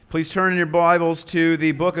Please turn in your Bibles to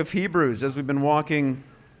the book of Hebrews. As we've been walking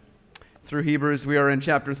through Hebrews, we are in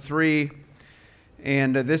chapter 3,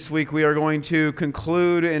 and this week we are going to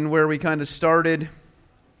conclude in where we kind of started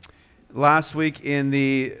last week. In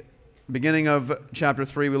the beginning of chapter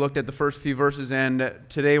 3, we looked at the first few verses, and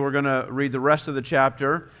today we're going to read the rest of the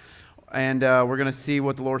chapter, and we're going to see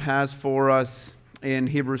what the Lord has for us in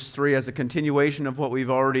Hebrews 3 as a continuation of what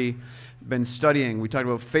we've already been studying. We talked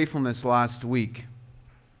about faithfulness last week.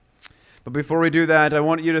 But before we do that, I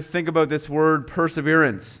want you to think about this word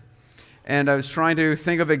perseverance. And I was trying to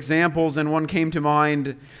think of examples, and one came to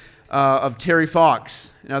mind of Terry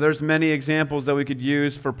Fox. Now, there's many examples that we could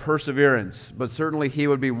use for perseverance, but certainly he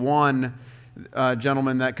would be one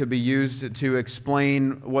gentleman that could be used to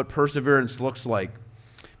explain what perseverance looks like.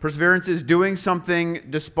 Perseverance is doing something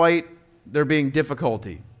despite there being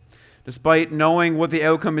difficulty, despite knowing what the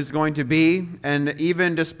outcome is going to be, and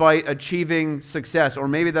even despite achieving success, or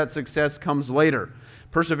maybe that success comes later.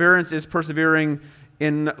 Perseverance is persevering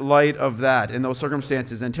in light of that, in those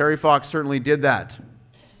circumstances, and Terry Fox certainly did that.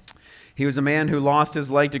 He was a man who lost his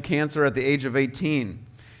leg to cancer at the age of 18,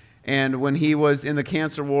 and when he was in the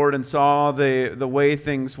cancer ward and saw the way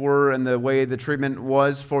things were and the way the treatment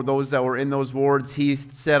was for those that were in those wards, he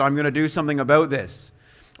said, "I'm going to do something about this,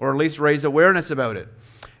 or at least raise awareness about it."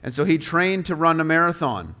 And so he trained to run a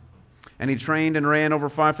marathon. And he trained and ran over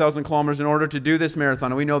 5,000 kilometers in order to do this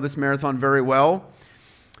marathon. And we know this marathon very well.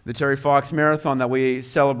 The Terry Fox Marathon that we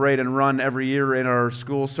celebrate and run every year in our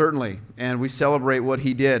school, certainly. And we celebrate what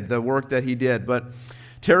he did, the work that he did. But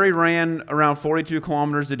Terry ran around 42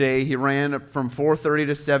 kilometers a day. He ran from 4:30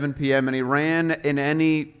 to 7 p.m. And he ran in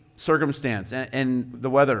any circumstance. And the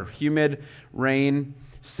weather, humid, rain,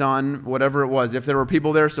 sun, whatever it was. If there were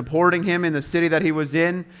people there supporting him in the city that he was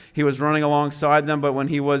in, he was running alongside them. But when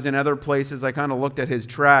he was in other places, I kind of looked at his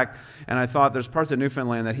track and I thought there's parts of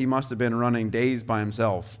Newfoundland that he must have been running days by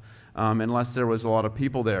himself, unless there was a lot of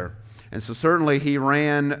people there. And so certainly he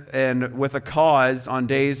ran and with a cause on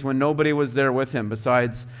days when nobody was there with him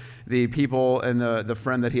besides the people and the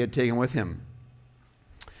friend that he had taken with him.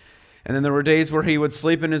 And then there were days where he would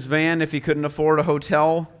sleep in his van if he couldn't afford a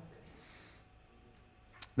hotel.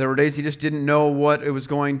 There were days he just didn't know what it was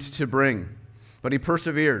going to bring. But he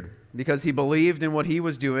persevered because he believed in what he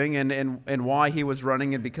was doing and why he was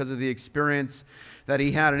running, and because of the experience that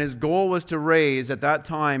he had. And his goal was to raise, at that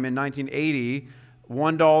time in 1980,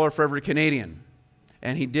 $1 for every Canadian.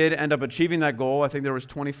 And he did end up achieving that goal. I think there was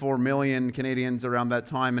 24 million Canadians around that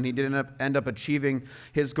time, and he did end up achieving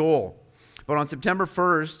his goal. But on September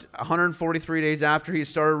 1st, 143 days after he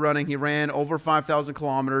started running, he ran over 5,000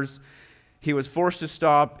 kilometers. He was forced to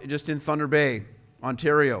stop just in Thunder Bay,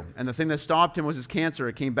 Ontario. And the thing that stopped him was his cancer.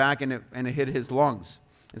 It came back and it hit his lungs.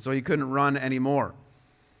 And so he couldn't run anymore.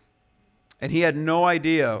 And he had no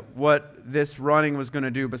idea what this running was going to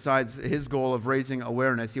do besides his goal of raising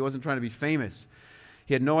awareness. He wasn't trying to be famous.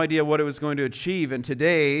 He had no idea what it was going to achieve. And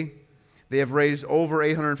today, they have raised over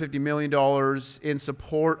 $850 million in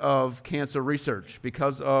support of cancer research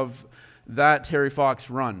because of that Terry Fox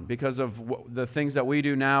run, because of the things that we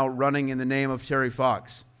do now running in the name of Terry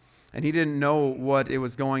Fox. And he didn't know what it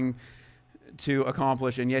was going to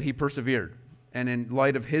accomplish, and yet he persevered. And in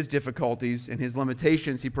light of his difficulties and his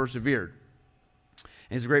limitations, he persevered.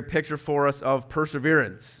 And it's a great picture for us of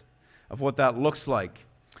perseverance, of what that looks like.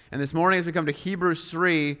 And this morning, as we come to Hebrews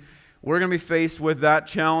 3, we're going to be faced with that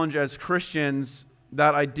challenge as Christians,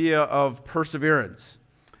 that idea of perseverance.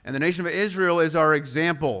 And the nation of Israel is our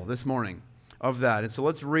example this morning of that. And so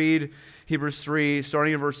let's read Hebrews 3,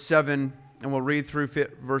 starting in verse 7, and we'll read through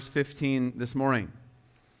verse 15 this morning.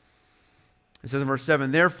 It says in verse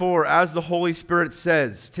 7, "Therefore, as the Holy Spirit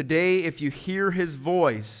says, today if you hear his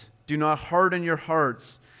voice, do not harden your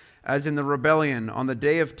hearts as in the rebellion on the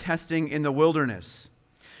day of testing in the wilderness,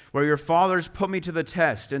 where your fathers put me to the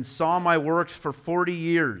test and saw my works for 40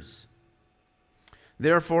 years.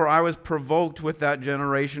 Therefore, I was provoked with that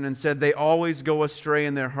generation and said, they always go astray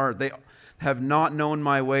in their heart. They have not known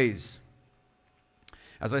my ways.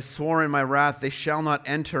 As I swore in my wrath, they shall not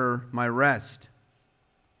enter my rest.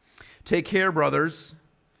 Take care, brothers,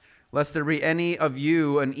 lest there be any of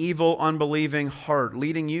you an evil, unbelieving heart,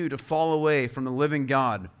 leading you to fall away from the living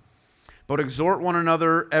God. But exhort one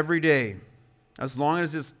another every day, as long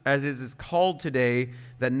as it is called today,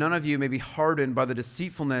 that none of you may be hardened by the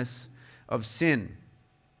deceitfulness of sin.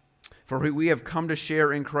 For we have come to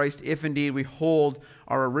share in Christ if indeed we hold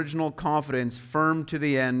our original confidence firm to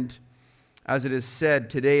the end. As it is said,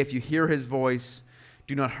 today if you hear his voice,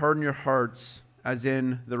 do not harden your hearts as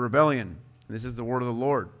in the rebellion." This is the word of the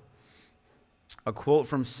Lord. A quote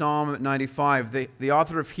from Psalm 95. The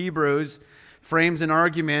author of Hebrews frames an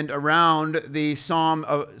argument around the Psalm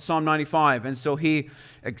 95. And so he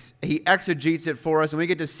exegetes it for us, and we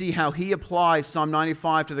get to see how he applies Psalm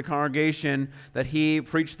 95 to the congregation that he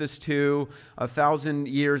preached this to 1,000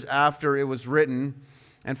 years after it was written.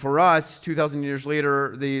 And for us, 2,000 years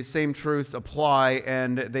later, the same truths apply,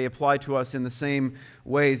 and they apply to us in the same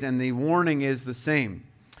ways, and the warning is the same.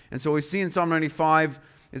 And so we see in Psalm 95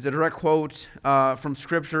 is a direct quote from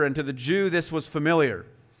Scripture, and to the Jew this was familiar.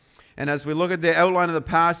 And as we look at the outline of the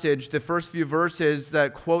passage, the first few verses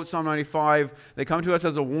that quote Psalm 95, they come to us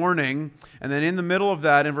as a warning. And then in the middle of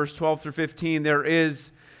that, in verse 12 through 15, there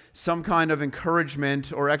is some kind of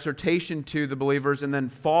encouragement or exhortation to the believers. And then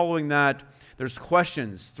following that, there's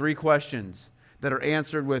questions, 3 questions that are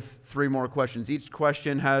answered with 3 more questions. Each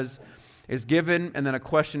question is given, and then a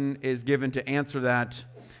question is given to answer that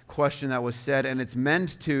question that was said. And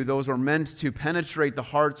those were meant to penetrate the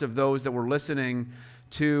hearts of those that were listening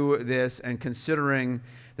to this and considering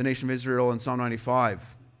the nation of Israel in Psalm 95.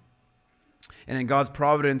 And in God's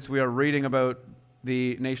providence, we are reading about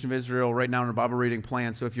the nation of Israel right now in our Bible reading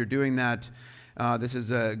plan. So if you're doing that, this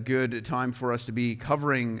is a good time for us to be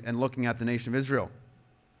covering and looking at the nation of Israel.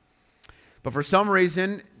 But for some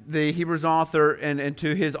reason, the Hebrews author and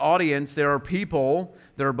to his audience, there are people,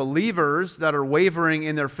 there are believers that are wavering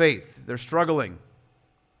in their faith. They're struggling.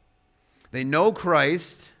 They know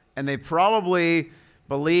Christ, and they probably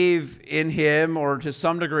believe in him, or to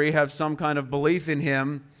some degree have some kind of belief in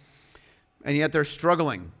him, and yet they're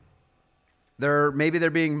struggling. Maybe they're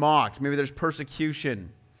being mocked. Maybe there's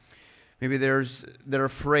persecution. Maybe they're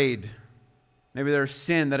afraid. Maybe there's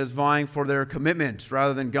sin that is vying for their commitment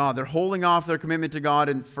rather than God. They're holding off their commitment to God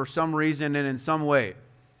and for some reason and in some way.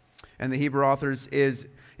 And the Hebrew authors is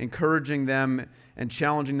encouraging them and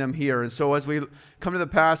challenging them here. And so as we come to the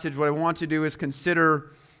passage, what I want to do is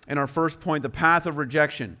consider in our first point the path of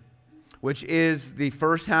rejection, which is the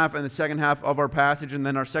first half and the second half of our passage. And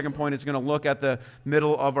then our second point is going to look at the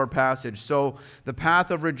middle of our passage. So the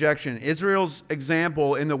path of rejection. Israel's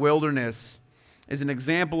example in the wilderness is an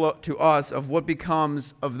example to us of what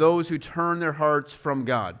becomes of those who turn their hearts from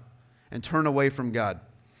God and turn away from God,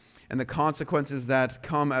 and the consequences that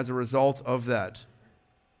come as a result of that.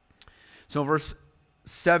 So in verse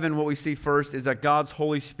 7, what we see first is that God's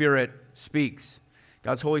Holy Spirit speaks.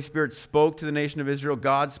 God's Holy Spirit spoke to the nation of Israel.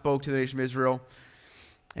 God spoke to the nation of Israel.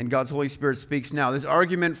 And God's Holy Spirit speaks now. This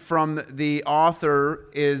argument from the author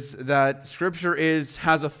is that Scripture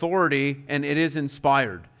has authority and it is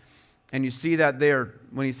inspired. And you see that there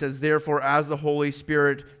when he says, therefore, as the Holy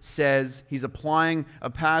Spirit says, he's applying a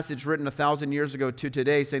passage written 1,000 years ago to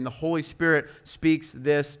today, saying the Holy Spirit speaks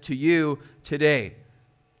this to you today.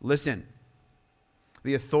 Listen.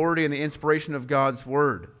 The authority and the inspiration of God's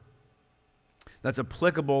Word that's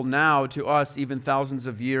applicable now to us even thousands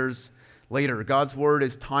of years later. God's Word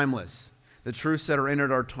is timeless. The truths that are in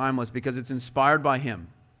it are timeless because it's inspired by Him.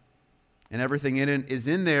 And everything in it is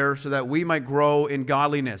in there so that we might grow in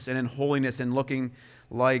godliness and in holiness and looking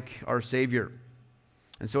like our Savior.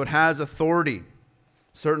 And so it has authority,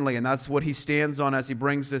 certainly, and that's what he stands on as he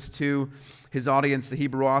brings this to his audience, the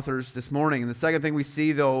Hebrew authors, this morning. And the second thing we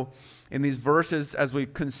see, though, in these verses, as we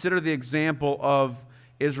consider the example of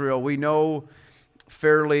Israel, we are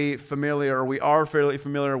fairly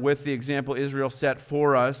familiar with the example Israel set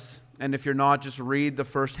for us. And if you're not, just read the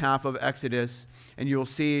first half of Exodus, and you'll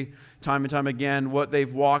see time and time again what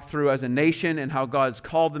they've walked through as a nation and how God's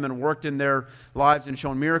called them and worked in their lives and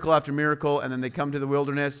shown miracle after miracle. And then they come to the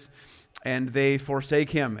wilderness and they forsake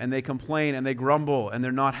Him and they complain and they grumble and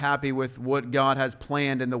they're not happy with what God has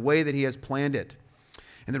planned and the way that He has planned it.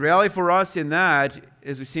 And the reality for us in that,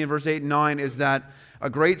 as we see in verse 8 and 9, is that a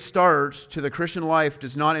great start to the Christian life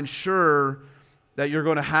does not ensure that you're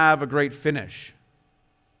going to have a great finish.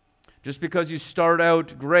 Just because you start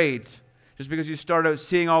out great, just because you start out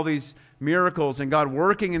seeing all these miracles and God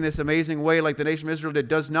working in this amazing way like the nation of Israel did,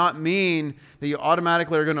 does not mean that you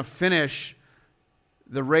automatically are going to finish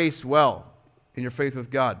the race well in your faith with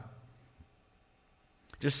God.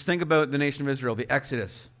 Just think about the nation of Israel, the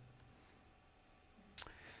Exodus.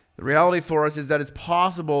 The reality for us is that it's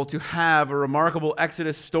possible to have a remarkable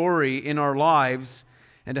Exodus story in our lives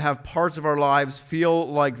and to have parts of our lives feel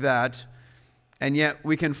like that. And yet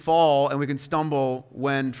we can fall and we can stumble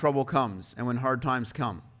when trouble comes and when hard times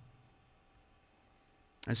come.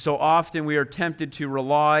 And so often we are tempted to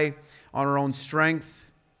rely on our own strength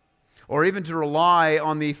or even to rely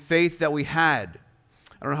on the faith that we had.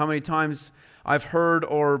 I don't know how many times I've heard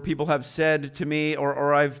or people have said to me,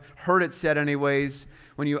 or I've heard it said anyways,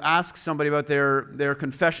 when you ask somebody about their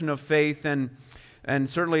confession of faith and And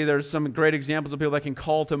certainly there's some great examples of people that can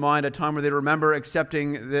call to mind a time where they remember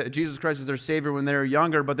accepting Jesus Christ as their Savior when they were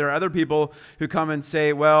younger. But there are other people who come and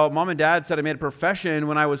say, well, Mom and Dad said I made a profession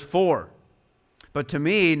when I was 4. But to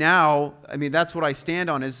me now, that's what I stand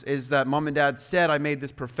on, is that Mom and Dad said I made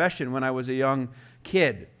this profession when I was a young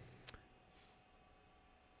kid.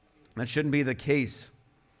 That shouldn't be the case.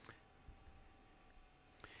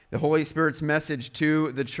 The Holy Spirit's message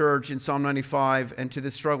to the church in Psalm 95 and to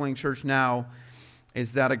the struggling church now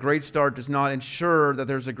is that a great start does not ensure that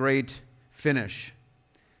there's a great finish.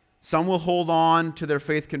 Some will hold on to their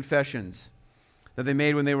faith confessions that they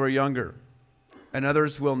made when they were younger, and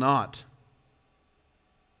others will not.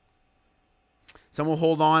 Some will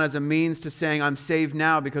hold on as a means to saying, I'm saved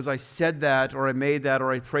now because I said that, or I made that,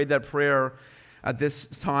 or I prayed that prayer at this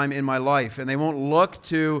time in my life. And they won't look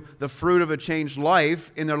to the fruit of a changed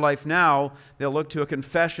life in their life now. They'll look to a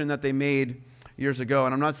confession that they made years ago.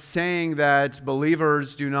 And I'm not saying that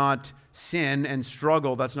believers do not sin and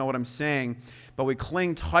struggle. That's not what I'm saying. But we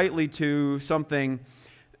cling tightly to something,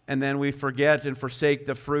 and then we forget and forsake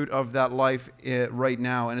the fruit of that life right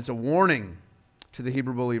now. And it's a warning to the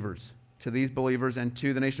Hebrew believers, to these believers, and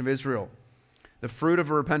to the nation of Israel. The fruit of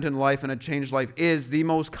a repentant life and a changed life is the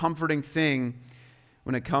most comforting thing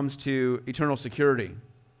when it comes to eternal security.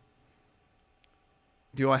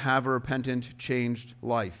 Do I have a repentant, changed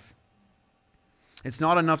life? It's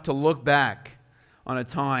not enough to look back on a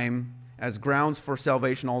time as grounds for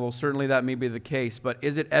salvation, although certainly that may be the case, but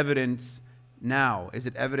is it evidenced now? Is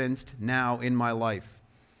it evidenced now in my life?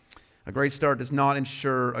 A great start does not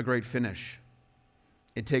ensure a great finish.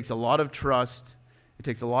 It takes a lot of trust, it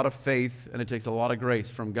takes a lot of faith, and it takes a lot of grace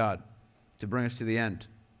from God to bring us to the end,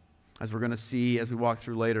 as we're going to see as we walk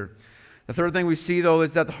through later. The third thing we see, though,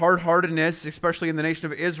 is that the hard-heartedness, especially in the nation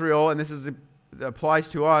of Israel, and this applies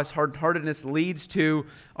to us, hard-heartedness leads to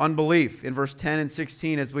unbelief. In verse 10 and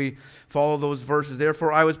 16, as we follow those verses,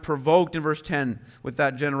 therefore I was provoked, in verse 10, with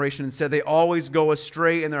that generation, and said, they always go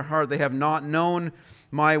astray in their heart. They have not known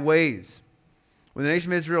my ways. When the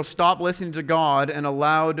nation of Israel stopped listening to God and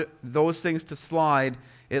allowed those things to slide,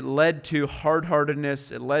 it led to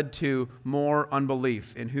hard-heartedness. It led to more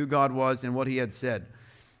unbelief in who God was and what He had said.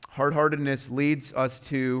 Hard-heartedness leads us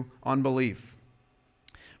to unbelief.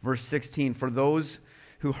 Verse 16,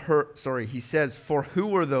 he says, for who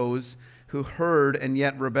were those who heard and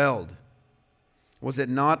yet rebelled? Was it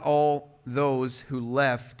not all those who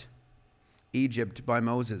left Egypt by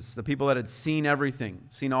Moses? The people that had seen everything,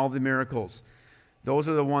 seen all the miracles. Those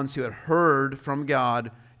are the ones who had heard from God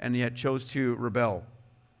and yet chose to rebel.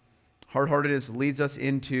 Hard-heartedness leads us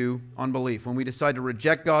into unbelief. When we decide to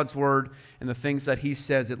reject God's word and the things that He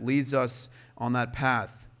says, it leads us on that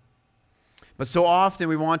path. But so often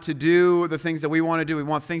we want to do the things that we want to do. We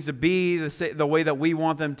want things to be the way that we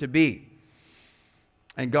want them to be.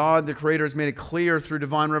 And God, the Creator, has made it clear through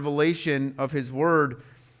divine revelation of His word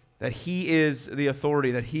that He is the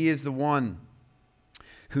authority, that He is the one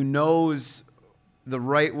who knows the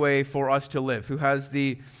right way for us to live, who has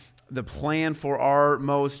the plan for our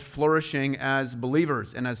most flourishing as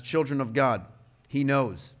believers and as children of God. He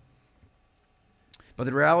knows. But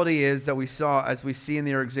the reality is that as we see in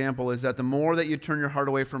their example, is that the more that you turn your heart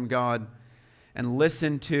away from God and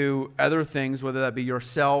listen to other things, whether that be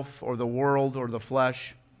yourself or the world or the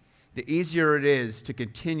flesh, the easier it is to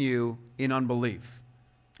continue in unbelief.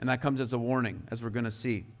 And that comes as a warning, as we're going to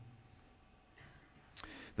see.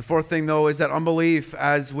 The fourth thing, though, is that unbelief,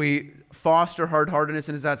 as we foster hard-heartedness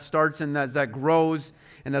and as that starts and as that grows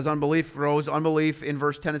and as unbelief grows, unbelief in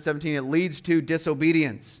verse 10 and 17, it leads to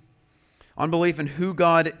disobedience. Unbelief in who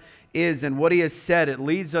God is and what He has said, it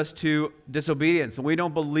leads us to disobedience. When we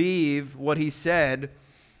don't believe what He said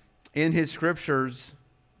in His scriptures,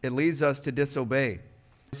 it leads us to disobey.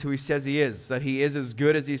 It's who He says He is, that He is as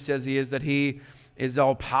good as He says He is, that He is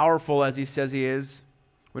all-powerful as He says He is.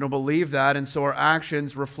 We don't believe that, and so our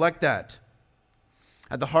actions reflect that.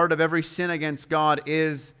 At the heart of every sin against God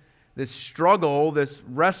is this struggle, this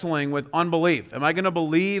wrestling with unbelief. Am I going to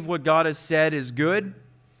believe what God has said is good?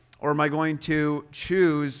 Or am I going to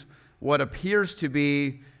choose what appears to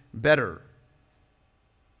be better?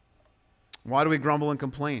 Why do we grumble and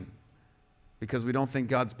complain? Because we don't think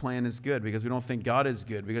God's plan is good. Because we don't think God is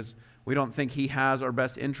good. Because we don't think He has our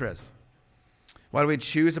best interest. Why do we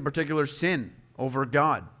choose a particular sin over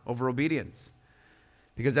God, over obedience?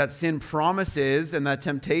 Because that sin promises, and that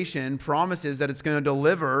temptation promises that it's going to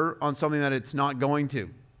deliver on something that it's not going to.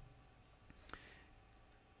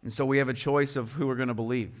 And so we have a choice of who we're going to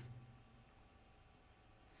believe.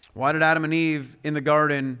 Why did Adam and Eve in the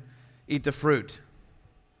garden eat the fruit?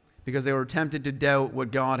 Because they were tempted to doubt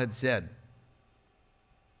what God had said.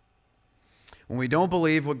 When we don't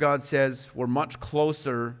believe what God says, we're much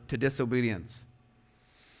closer to disobedience.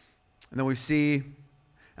 And then we see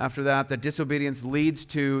after that disobedience leads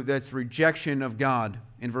to this rejection of God.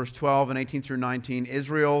 In verse 12 and 18 through 19,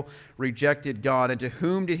 Israel rejected God. And to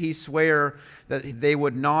whom did he swear that they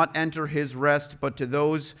would not enter his rest, but to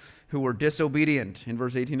those who were disobedient? In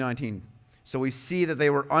verse 18 and 19. So we see that they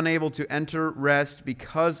were unable to enter rest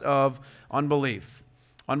because of unbelief.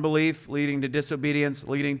 Unbelief leading to disobedience,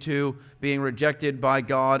 leading to being rejected by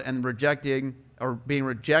God and being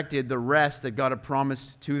rejected the rest that God had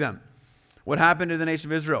promised to them. What happened to the nation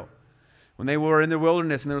of Israel when they were in the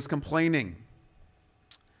wilderness and there was complaining?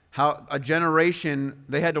 How a generation,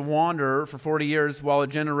 they had to wander for 40 years while a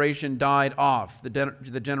generation died off.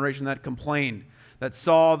 The generation that complained, that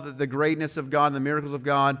saw the greatness of God and the miracles of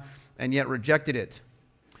God, and yet rejected it.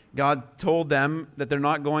 God told them that they're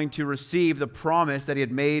not going to receive the promise that he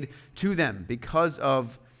had made to them because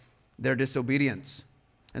of their disobedience.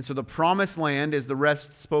 And so the promised land is the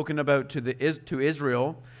rest spoken about to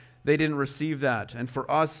Israel. They didn't receive that. And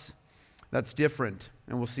for us, that's different.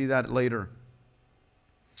 And we'll see that later.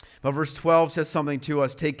 But verse 12 says something to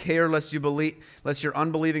us. Take care lest your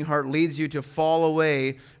unbelieving heart leads you to fall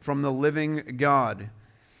away from the living God.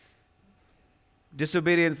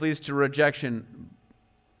 Disobedience leads to rejection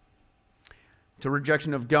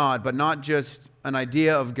of God, but not just an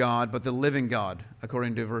idea of God, but the living God,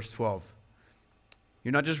 according to verse 12.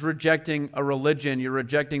 You're not just rejecting a religion, you're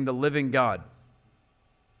rejecting the living God.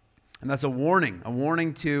 And that's a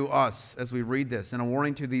warning to us as we read this, and a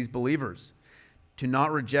warning to these believers to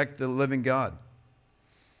not reject the living God.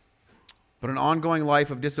 But an ongoing life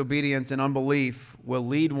of disobedience and unbelief will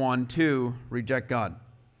lead one to reject God,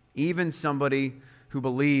 even somebody who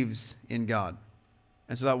believes in God.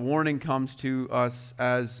 And so that warning comes to us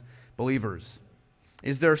as believers.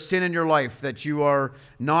 Is there sin in your life that you are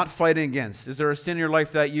not fighting against? Is there a sin in your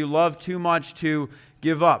life that you love too much to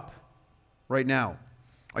give up right now?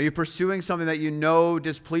 Are you pursuing something that you know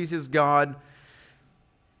displeases God?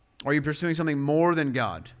 Are you pursuing something more than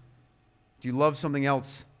God? Do you love something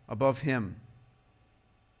else above Him?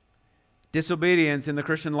 Disobedience in the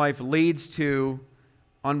Christian life leads to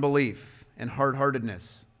unbelief and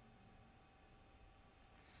hard-heartedness.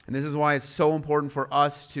 And this is why it's so important for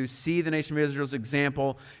us to see the nation of Israel's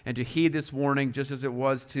example and to heed this warning just as it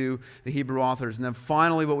was to the Hebrew authors. And then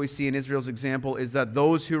finally what we see in Israel's example is that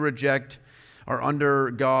those who reject are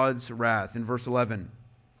under God's wrath. In verse 11,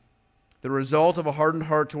 the result of a hardened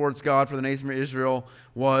heart towards God for the nation of Israel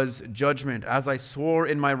was judgment. As I swore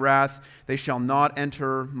in my wrath, they shall not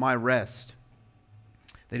enter my rest.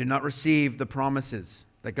 They did not receive the promises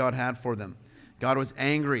that God had for them. God was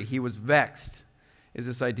angry. He was vexed. Is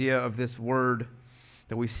this idea of this word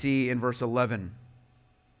that we see in verse 11.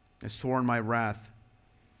 I swore in my wrath.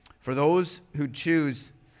 For those who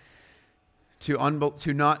choose to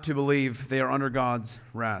not to believe, they are under God's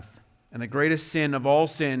wrath. And the greatest sin of all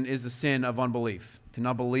sin is the sin of unbelief. To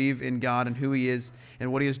not believe in God and who He is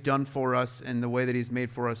and what He has done for us and the way that He's made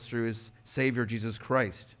for us through His Savior, Jesus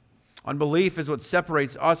Christ. Unbelief is what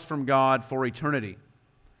separates us from God for eternity.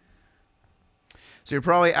 So you're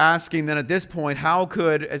probably asking then at this point, how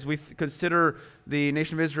could, as we consider the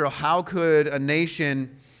nation of Israel, how could a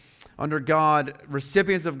nation under God,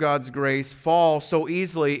 recipients of God's grace, fall so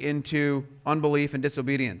easily into unbelief and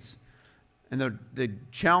disobedience? And the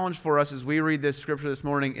challenge for us as we read this scripture this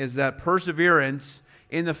morning is that perseverance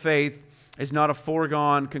in the faith is not a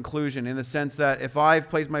foregone conclusion, in the sense that if I've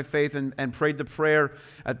placed my faith and prayed the prayer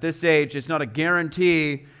at this age, it's not a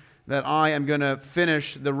guarantee that I am going to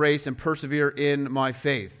finish the race and persevere in my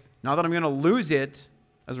faith. Not that I'm going to lose it,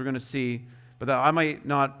 as we're going to see, but that I might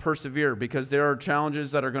not persevere, because there are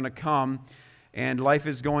challenges that are going to come and life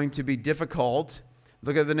is going to be difficult.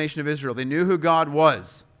 Look at the nation of Israel. They knew who God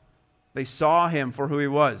was. They saw Him for who He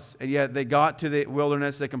was. And yet they got to the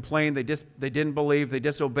wilderness, they complained, they didn't believe, they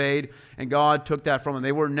disobeyed, and God took that from them.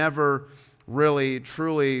 They were never really,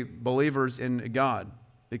 truly believers in God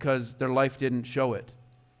because their life didn't show it.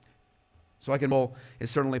 So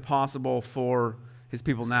it's certainly possible for His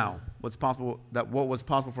people now. What was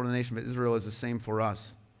possible for the nation of Israel is the same for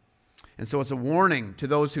us. And so it's a warning to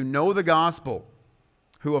those who know the gospel,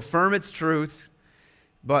 who affirm its truth,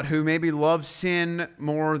 but who maybe love sin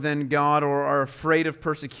more than God, or are afraid of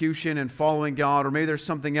persecution and following God, or maybe there's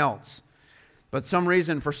something else. But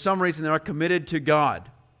for some reason, they are committed to God,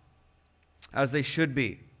 as they should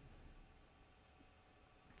be,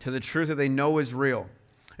 to the truth that they know is real.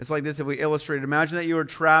 It's like this, if we illustrate it. Imagine that you were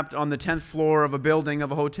trapped on the 10th floor of a building,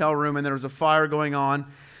 of a hotel room, and there was a fire going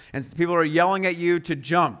on, and people are yelling at you to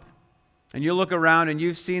jump. And you look around and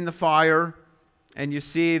you've seen the fire, and you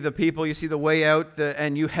see the people, you see the way out,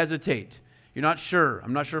 and you hesitate. You're not sure.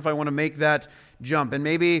 I'm not sure if I want to make that jump. And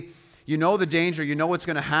maybe you know the danger, you know what's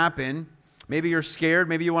going to happen. Maybe you're scared.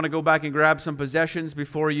 Maybe you want to go back and grab some possessions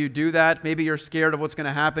before you do that. Maybe you're scared of what's going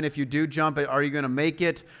to happen if you do jump. Are you going to make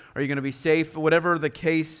it? Are you going to be safe? Whatever the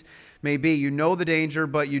case may be, you know the danger,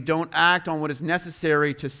 but you don't act on what is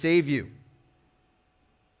necessary to save you.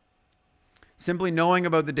 Simply knowing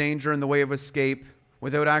about the danger and the way of escape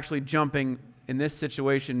without actually jumping in this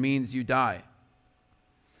situation means you die.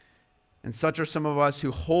 And such are some of us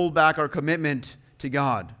who hold back our commitment to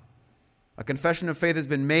God. A confession of faith has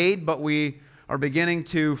been made, but we are beginning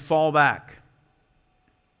to fall back.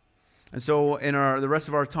 And so in the rest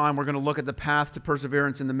of our time, we're going to look at the path to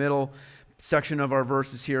perseverance in the middle section of our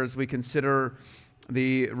verses here as we consider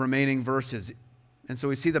the remaining verses. And so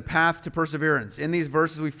we see the path to perseverance. In these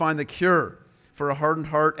verses, we find the cure for a hardened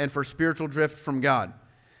heart and for spiritual drift from God.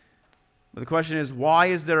 But the question is, why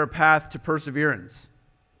is there a path to perseverance?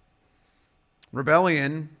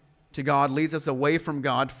 Rebellion to God leads us away from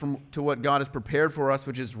God, to what God has prepared for us,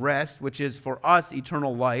 which is rest, which is for us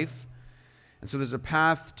eternal life. And so there's a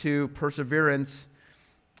path to perseverance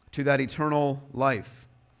to that eternal life.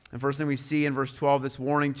 And first thing we see in verse 12, this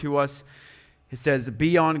warning to us, it says,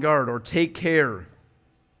 be on guard, or take care.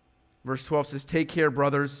 Verse 12 says, take care,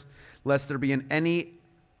 brothers, lest there be in any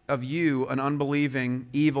of you an unbelieving,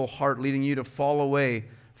 evil heart leading you to fall away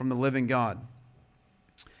from the living God.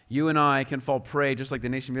 You and I can fall prey just like the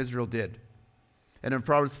nation of Israel did. And in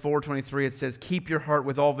Proverbs 4:23 it says, keep your heart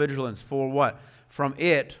with all vigilance, for what? From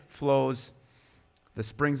it flows the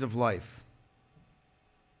springs of life.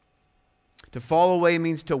 To fall away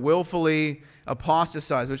means to willfully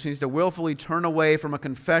apostatize, which means to willfully turn away from a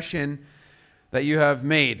confession that you have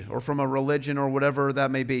made, or from a religion or whatever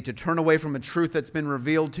that may be. To turn away from a truth that's been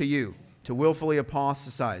revealed to you. To willfully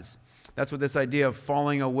apostatize. That's what this idea of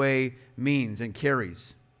falling away means and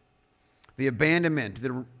carries. The abandonment,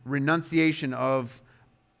 the renunciation of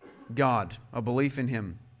God, a belief in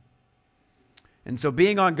Him. And so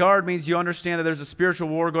being on guard means you understand that there's a spiritual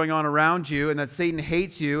war going on around you, and that Satan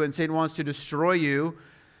hates you, and Satan wants to destroy you,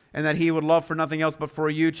 and that he would love for nothing else but for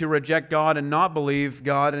you to reject God and not believe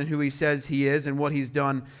God and who He says He is and what He's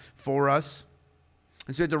done for us.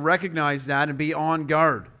 And so you have to recognize that and be on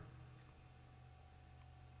guard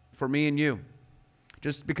for me and you.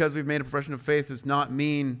 Just because we've made a profession of faith does not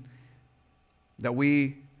mean that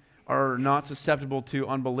we are not susceptible to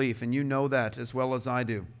unbelief, and you know that as well as I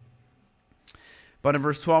do. But in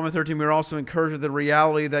verse 12 and 13, we are also encouraged with the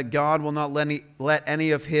reality that God will not let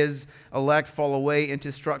any of His elect fall away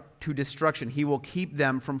into destruction. He will keep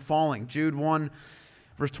them from falling. Jude 1,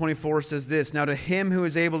 verse 24 says this, now to Him who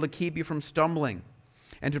is able to keep you from stumbling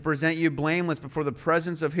and to present you blameless before the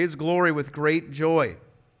presence of His glory with great joy.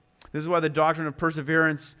 This is why the doctrine of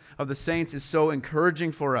perseverance of the saints is so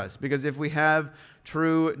encouraging for us. Because if we have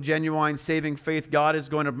true, genuine, saving faith, God is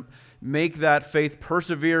going to make that faith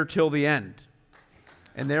persevere till the end.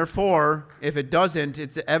 And therefore, if it doesn't,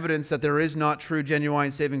 it's evidence that there is not true,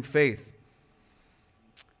 genuine, saving faith.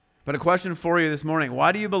 But a question for you this morning.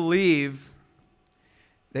 Why do you believe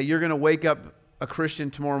that you're going to wake up a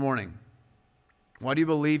Christian tomorrow morning? Why do you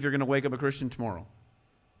believe you're going to wake up a Christian tomorrow?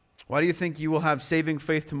 Why do you think you will have saving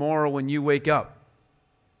faith tomorrow when you wake up?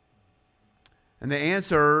 And the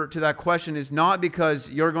answer to that question is not because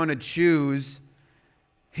you're going to choose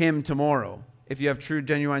Him tomorrow. If you have true,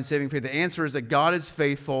 genuine, saving faith, the answer is that God is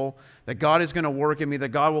faithful, that God is going to work in me, that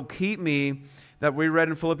God will keep me, that we read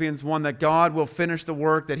in Philippians 1, that God will finish the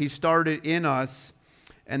work that He started in us,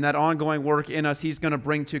 and that ongoing work in us He's going to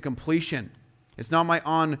bring to completion. It's not my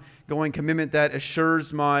ongoing commitment that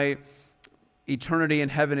assures my eternity in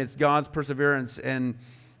heaven. It's God's perseverance and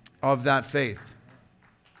of that faith.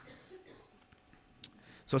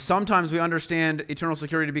 So sometimes we understand eternal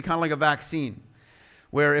security to be kind of like a vaccine,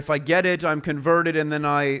 where if I get it, I'm converted, and then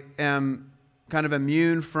I am kind of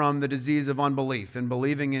immune from the disease of unbelief and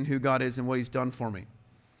believing in who God is and what He's done for me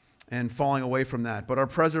and falling away from that. But our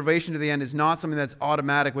preservation to the end is not something that's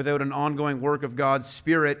automatic without an ongoing work of God's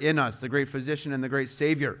Spirit in us, the great physician and the great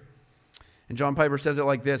Savior. And John Piper says it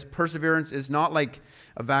like this, perseverance is not like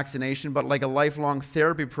a vaccination, but like a lifelong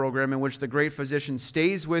therapy program in which the great physician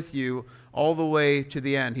stays with you all the way to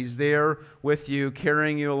the end. He's there with you,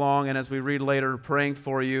 carrying you along, and as we read later, praying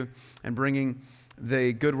for you and bringing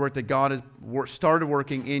the good work that God has started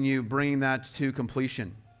working in you, bringing that to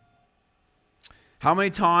completion. How many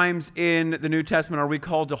times in the New Testament are we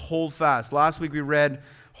called to hold fast? Last week we read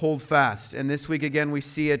hold fast, and this week again we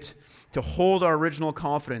see it to hold our original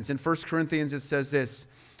confidence. In 1 Corinthians it says this,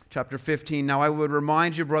 chapter 15, now I would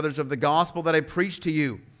remind you, brothers, of the gospel that I preached to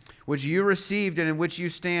you, which you received and in which you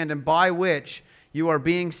stand, and by which you are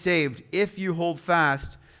being saved, if you hold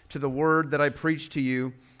fast to the word that I preached to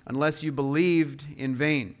you, unless you believed in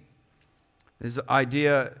vain. This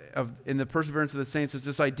idea of, in the perseverance of the saints, is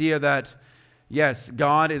this idea that, yes,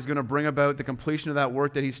 God is going to bring about the completion of that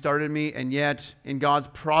work that He started in me, and yet in God's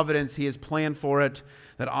providence, He has planned for it,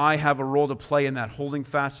 that I have a role to play in that, holding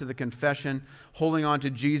fast to the confession, holding on to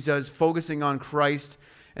Jesus, focusing on Christ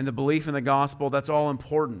and the belief in the gospel. That's all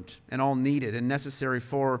important and all needed and necessary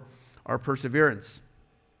for our perseverance.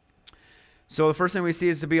 So the first thing we see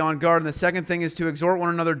is to be on guard, and the second thing is to exhort one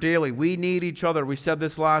another daily. We need each other. We said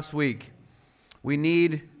this last week. We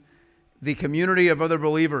need the community of other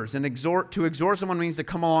believers, and to exhort someone means to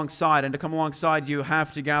come alongside, and to come alongside you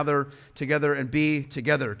have to gather together and be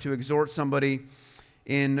together to exhort somebody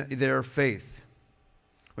in their faith,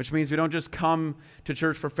 which means we don't just come to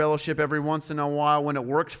church for fellowship every once in a while when it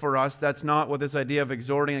works for us. That's not what this idea of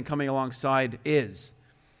exhorting and coming alongside is.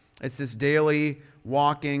 It's this daily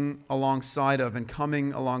walking alongside of and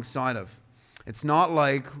coming alongside of. It's not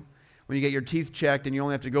like when you get your teeth checked and you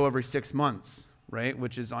only have to go every 6 months, right?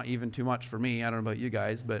 Which is not even too much for me. I don't know about you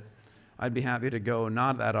guys, but I'd be happy to go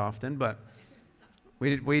not that often. But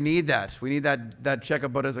we need that. We need that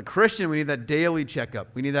checkup. But as a Christian, we need that daily checkup.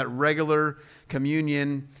 We need that regular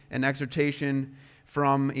communion and exhortation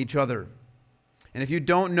from each other. And if you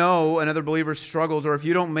don't know another believer's struggles, or if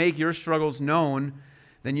you don't make your struggles known,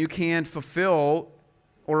 then you can't fulfill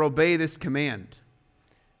or obey this command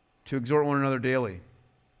to exhort one another daily.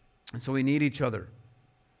 And so we need each other.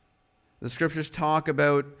 The scriptures talk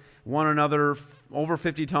about one another over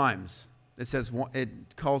 50 times.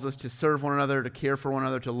 It calls us to serve one another, to care for one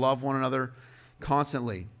another, to love one another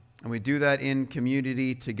constantly. And we do that in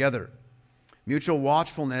community together. Mutual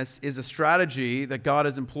watchfulness is a strategy that God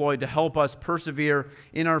has employed to help us persevere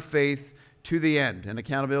in our faith to the end. And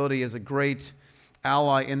accountability is a great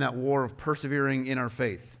ally in that war of persevering in our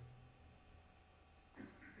faith.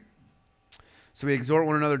 So we exhort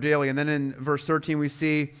one another daily. And then in verse 13 we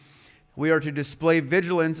see we are to display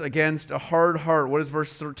vigilance against a hard heart. What does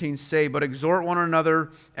verse 13 say? But exhort one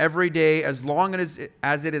another every day, as long as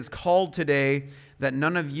it is called today, that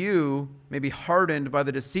none of you may be hardened by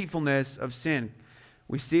the deceitfulness of sin.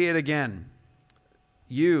 We see it again.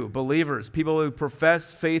 You, believers, people who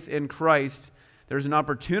profess faith in Christ, there's an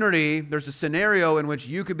opportunity, there's a scenario in which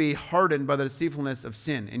you could be hardened by the deceitfulness of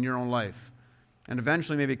sin in your own life, and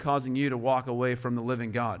eventually maybe causing you to walk away from the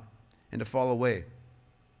living God and to fall away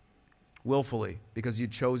willfully because you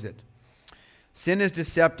chose it. Sin is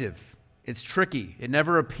deceptive. It's tricky. It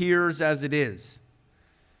never appears as it is.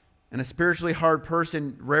 And a spiritually hard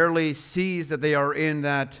person rarely sees that they are in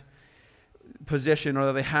that position or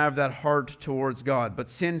that they have that heart towards God. But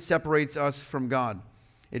sin separates us from God.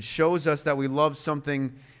 It shows us that we love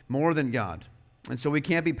something more than God. And so we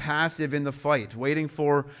can't be passive in the fight, waiting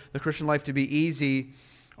for the Christian life to be easy.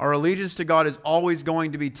 Our allegiance to God is always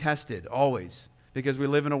going to be tested, always, because we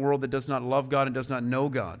live in a world that does not love God and does not know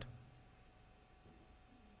God.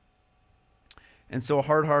 And so a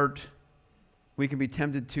hard heart, we can be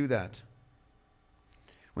tempted to that.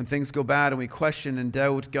 When things go bad and we question and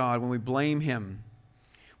doubt God, when we blame Him,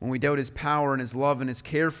 when we doubt His power and His love and His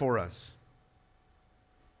care for us.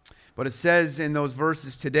 But it says in those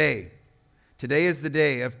verses today is the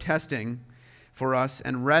day of testing for us,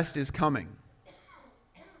 and rest is coming.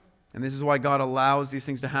 And this is why God allows these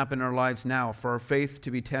things to happen in our lives now, for our faith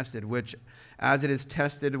to be tested, which, as it is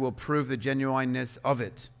tested, will prove the genuineness of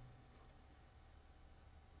it.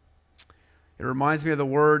 It reminds me of the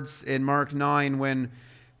words in Mark 9 when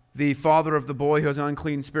the father of the boy who has an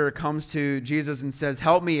unclean spirit comes to Jesus and says,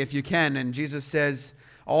 "Help me if you can." And Jesus says,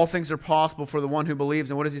 "All things are possible for the one who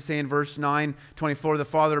believes." And what does he say in verse 9:24? The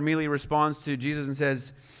father immediately responds to Jesus and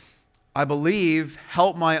says, "I believe,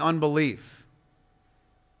 help my unbelief."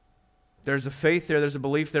 There's a faith there, there's a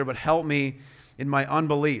belief there, but help me in my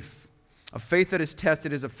unbelief. A faith that is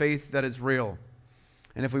tested is a faith that is real.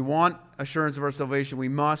 And if we want assurance of our salvation, we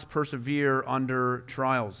must persevere under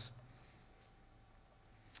trials.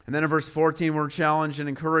 And then in verse 14, we're challenged and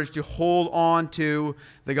encouraged to hold on to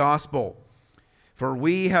the gospel. For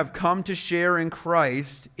we have come to share in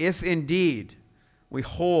Christ if indeed we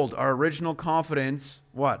hold our original confidence,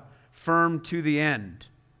 what? Firm to the end.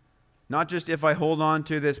 Not just if I hold on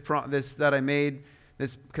to this that I made,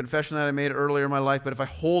 this confession that I made earlier in my life, but if I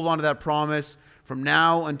hold on to that promise from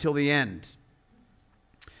now until the end.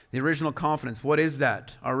 The original confidence, what is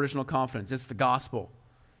that? Our original confidence. It's the gospel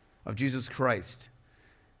of Jesus Christ.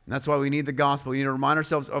 And that's why we need the gospel. We need to remind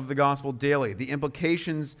ourselves of the gospel daily. The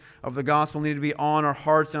implications of the gospel need to be on our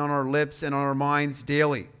hearts and on our lips and on our minds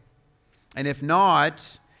daily. And if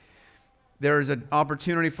not, there is an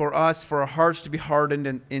opportunity for us, for our hearts to be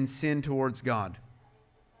hardened in sin towards God.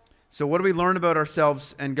 So what do we learn about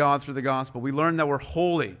ourselves and God through the gospel? We learn that we're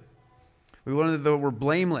holy. We learn that we're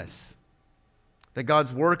blameless. That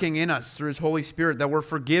God's working in us through His Holy Spirit. That we're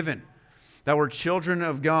forgiven. That we're children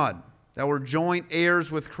of God. That we're joint heirs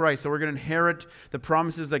with Christ. That we're going to inherit the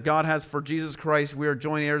promises that God has for Jesus Christ. We are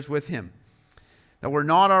joint heirs with Him. That we're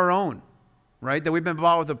not our own. Right? That we've been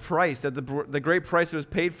bought with a price. That the great price that was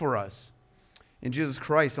paid for us in Jesus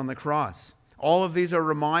Christ on the cross. All of these are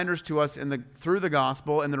reminders to us through the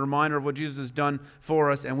gospel and the reminder of what Jesus has done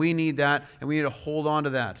for us. And we need that, and we need to hold on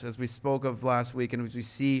to that, as we spoke of last week and as we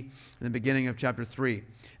see in the beginning of chapter 3.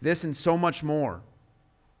 This and so much more.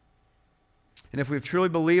 And if we've truly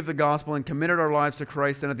believed the gospel and committed our lives to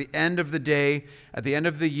Christ, then at the end of the day, at the end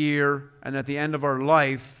of the year, and at the end of our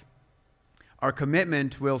life, our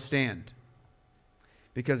commitment will stand.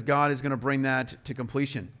 Because God is going to bring that to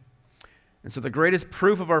completion. And so the greatest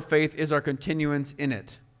proof of our faith is our continuance in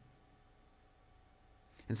it.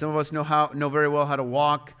 And some of us know very well how to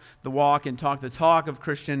walk the walk and talk the talk of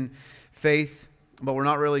Christian faith, but we're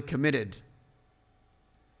not really committed.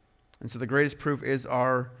 And so the greatest proof is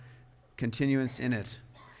our continuance in it.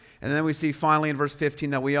 And then we see finally in verse 15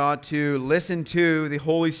 that we ought to listen to the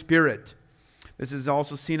Holy Spirit. This is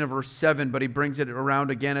also seen in verse 7, but he brings it around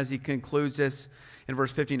again as he concludes this in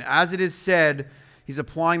verse 15. As it is said, he's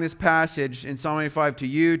applying this passage in Psalm 85 to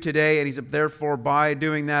you today, and he's therefore, by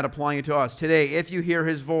doing that, applying it to us. Today, if you hear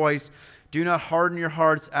his voice, do not harden your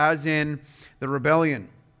hearts as in the rebellion.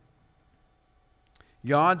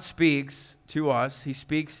 God speaks to us. He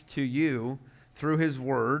speaks to you through his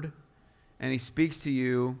word, and he speaks to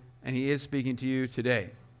you, and he is speaking to you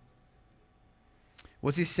today.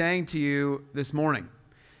 What's he saying to you this morning?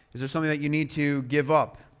 Is there something that you need to give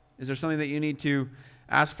up? Is there something that you need to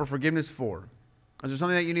ask for forgiveness for? Is there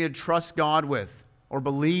something that you need to trust God with or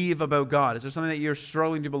believe about God? Is there something that you're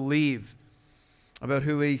struggling to believe about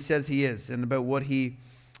who he says he is and about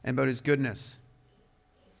about his goodness?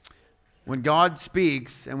 When God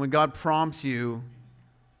speaks and when God prompts you,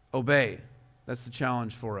 obey. That's the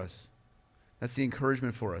challenge for us. That's the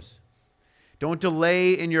encouragement for us. Don't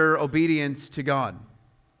delay in your obedience to God,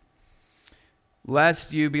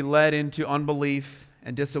 lest you be led into unbelief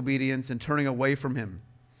and disobedience and turning away from him.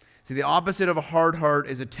 See, the opposite of a hard heart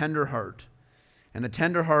is a tender heart. And a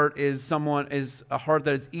tender heart is a heart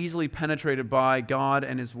that is easily penetrated by God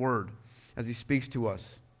and his word as he speaks to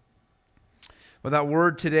us. But that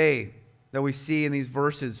word today that we see in these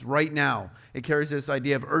verses right now, it carries this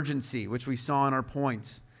idea of urgency, which we saw in our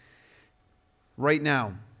points. Right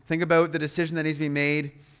now. Think about the decision that needs to be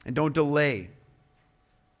made and don't delay.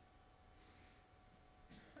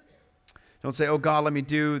 Don't say, oh God, let me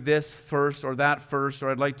do this first or that first, or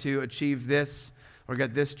I'd like to achieve this or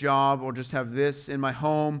get this job or just have this in my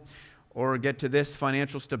home or get to this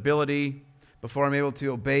financial stability before I'm able to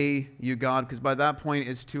obey you, God, because by that point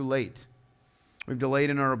it's too late. We've delayed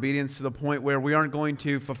in our obedience to the point where we aren't going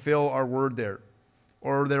to fulfill our word there,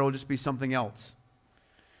 or there will just be something else.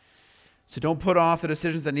 So don't put off the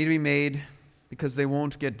decisions that need to be made because they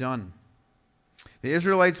won't get done. The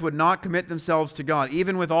Israelites would not commit themselves to God,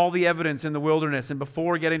 even with all the evidence in the wilderness and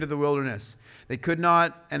before getting to the wilderness. They could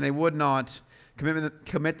not and they would not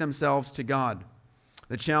commit themselves to God.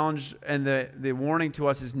 The challenge and the warning to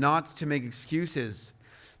us is not to make excuses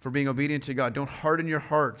for being obedient to God. Don't harden your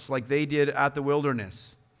hearts like they did at the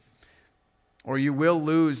wilderness, or you will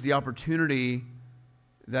lose the opportunity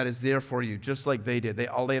that is there for you, just like they did. They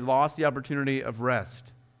lost the opportunity of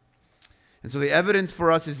rest. And so the evidence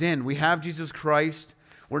for us is in. We have Jesus Christ.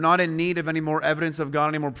 We're not in need of any more evidence of God,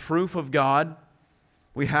 any more proof of God.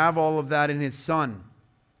 We have all of that in his Son.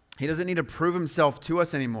 He doesn't need to prove himself to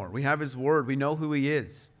us anymore. We have his word. We know who he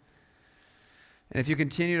is. And if you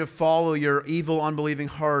continue to follow your evil, unbelieving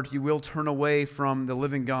heart, you will turn away from the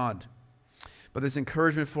living God. But this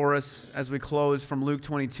encouragement for us as we close from Luke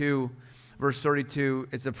 22, verse 32,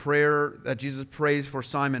 it's a prayer that Jesus prays for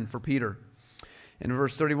Simon, for Peter. In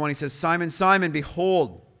verse 31, he says, Simon, Simon,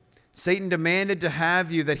 behold, Satan demanded to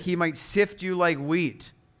have you that he might sift you like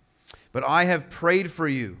wheat. But I have prayed for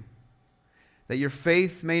you, that your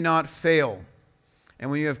faith may not fail.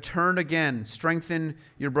 And when you have turned again, strengthen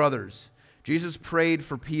your brothers. Jesus prayed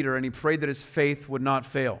for Peter, and he prayed that his faith would not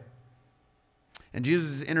fail. And Jesus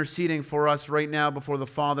is interceding for us right now before the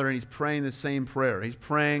Father, and he's praying the same prayer. He's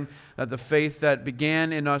praying that the faith that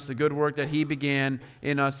began in us, the good work that he began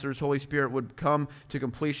in us through his Holy Spirit, would come to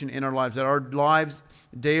completion in our lives, that our lives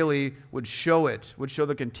daily would show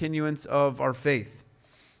the continuance of our faith.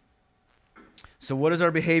 So what does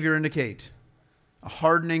our behavior indicate? A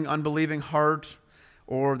hardening, unbelieving heart,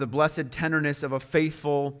 or the blessed tenderness of a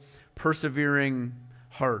faithful, persevering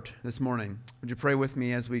heart this morning. Would you pray with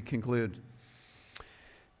me as we conclude?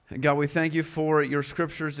 God, we thank you for your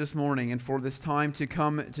scriptures this morning and for this time to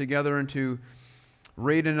come together and to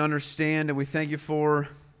read and understand. And we thank you for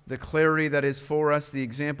the clarity that is for us, the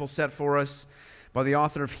example set for us by the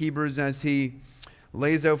author of Hebrews as he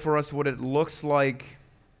lays out for us what it looks like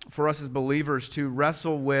for us as believers to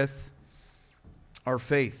wrestle with our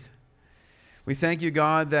faith. We thank you,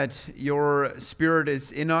 God, that your Spirit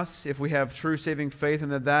is in us if we have true saving faith,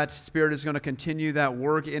 and that Spirit is going to continue that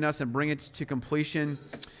work in us and bring it to completion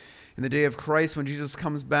in the day of Christ when Jesus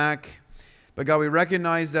comes back. But God, we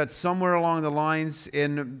recognize that somewhere along the lines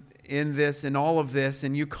in all of this,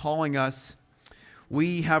 and you calling us,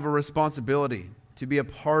 we have a responsibility to be a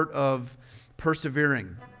part of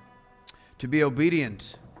persevering, to be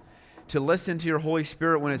obedient, to listen to your Holy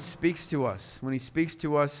Spirit when it speaks to us, when he speaks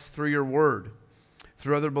to us through your word,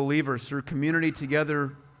 through other believers, through community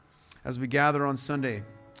together as we gather on Sunday.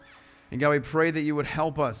 And God, we pray that you would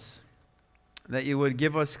help us, that you would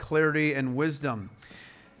give us clarity and wisdom,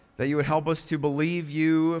 that you would help us to believe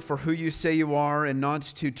you for who you say you are and not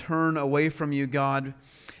to turn away from you, God,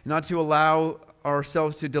 not to allow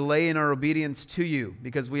ourselves to delay in our obedience to you,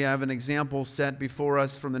 because we have an example set before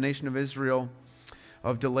us from the nation of Israel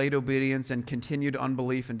of delayed obedience and continued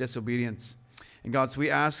unbelief and disobedience. And God, so we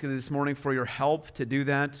ask this morning for your help to do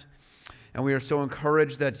that. And we are so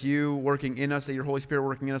encouraged that you working in us, that your Holy Spirit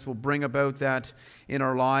working in us will bring about that in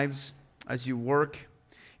our lives as you work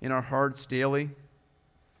in our hearts daily.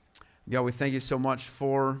 God, we thank you so much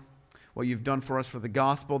for what you've done for us for the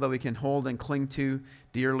gospel that we can hold and cling to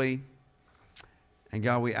dearly. And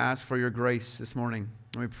God, we ask for your grace this morning.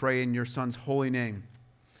 And we pray in your Son's holy name.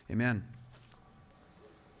 Amen.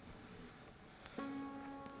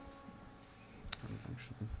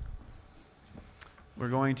 We're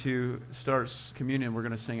going to start communion. We're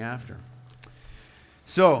going to sing after.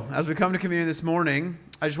 So, as we come to communion this morning,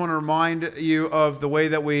 I just want to remind you of the way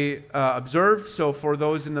that we observe. So, for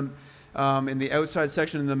those in the outside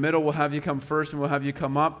section in the middle, we'll have you come first and we'll have you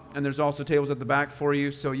come up. And there's also tables at the back for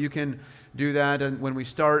you, so you can do that and when we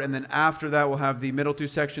start. And then after that, we'll have the middle two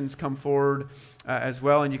sections come forward as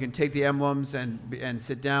well. And you can take the emblems and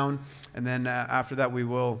sit down. And then after that, we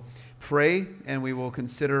will pray and we will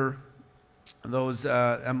consider those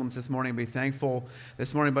emblems this morning and be thankful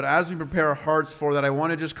this morning. But as we prepare our hearts for that, I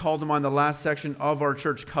want to just call to mind the last section of our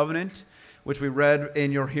church covenant, which we read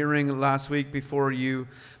in your hearing last week before you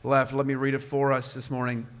left. Let me read it for us this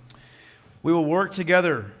morning. We will work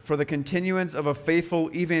together for the continuance of a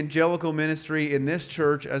faithful evangelical ministry in this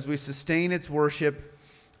church as we sustain its worship,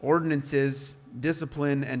 ordinances,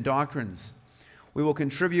 discipline, and doctrines. We will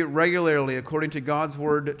contribute regularly according to God's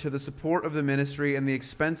word to the support of the ministry and the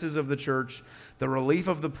expenses of the church, the relief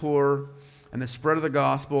of the poor, and the spread of the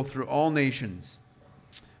gospel through all nations.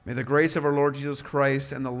 May the grace of our Lord Jesus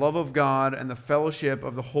Christ and the love of God and the fellowship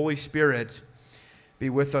of the Holy Spirit be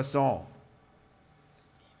with us all.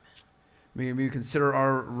 May we consider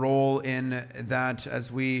our role in that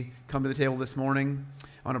as we come to the table this morning.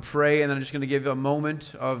 I want to pray, and then I'm just going to give you a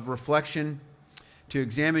moment of reflection to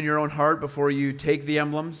examine your own heart before you take the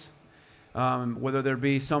emblems, whether there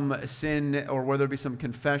be some sin or whether there be some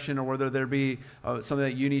confession or whether there be something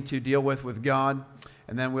that you need to deal with God.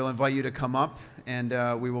 And then we'll invite you to come up and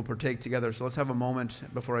we will partake together. So let's have a moment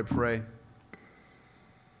before I pray.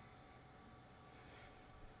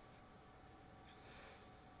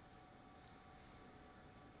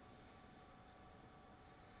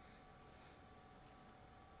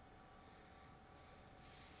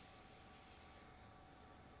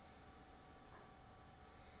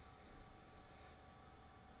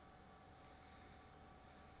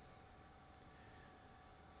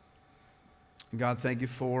 God, thank you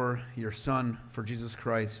for your Son, for Jesus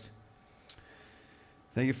Christ.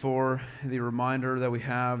 Thank you for the reminder that we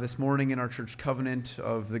have this morning in our church covenant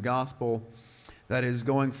of the gospel that is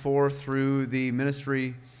going forth through the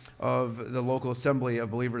ministry of the local assembly of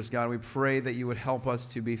believers. God, we pray that you would help us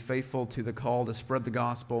to be faithful to the call to spread the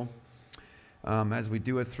gospel. As we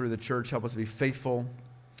do it through the church, help us to be faithful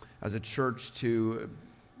as a church to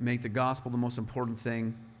make the gospel the most important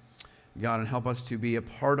thing. God, and help us to be a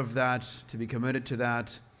part of that, to be committed to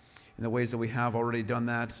that in the ways that we have already done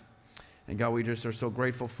that. And God, we just are so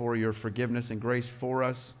grateful for your forgiveness and grace for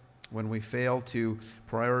us when we fail to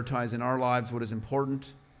prioritize in our lives what is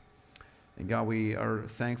important. And God, we are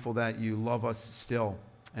thankful that you love us still.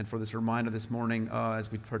 And for this reminder this morning,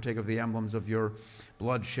 as we partake of the emblems of your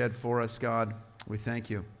blood shed for us, God, we thank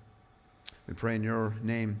you. We pray in your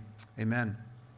name. Amen.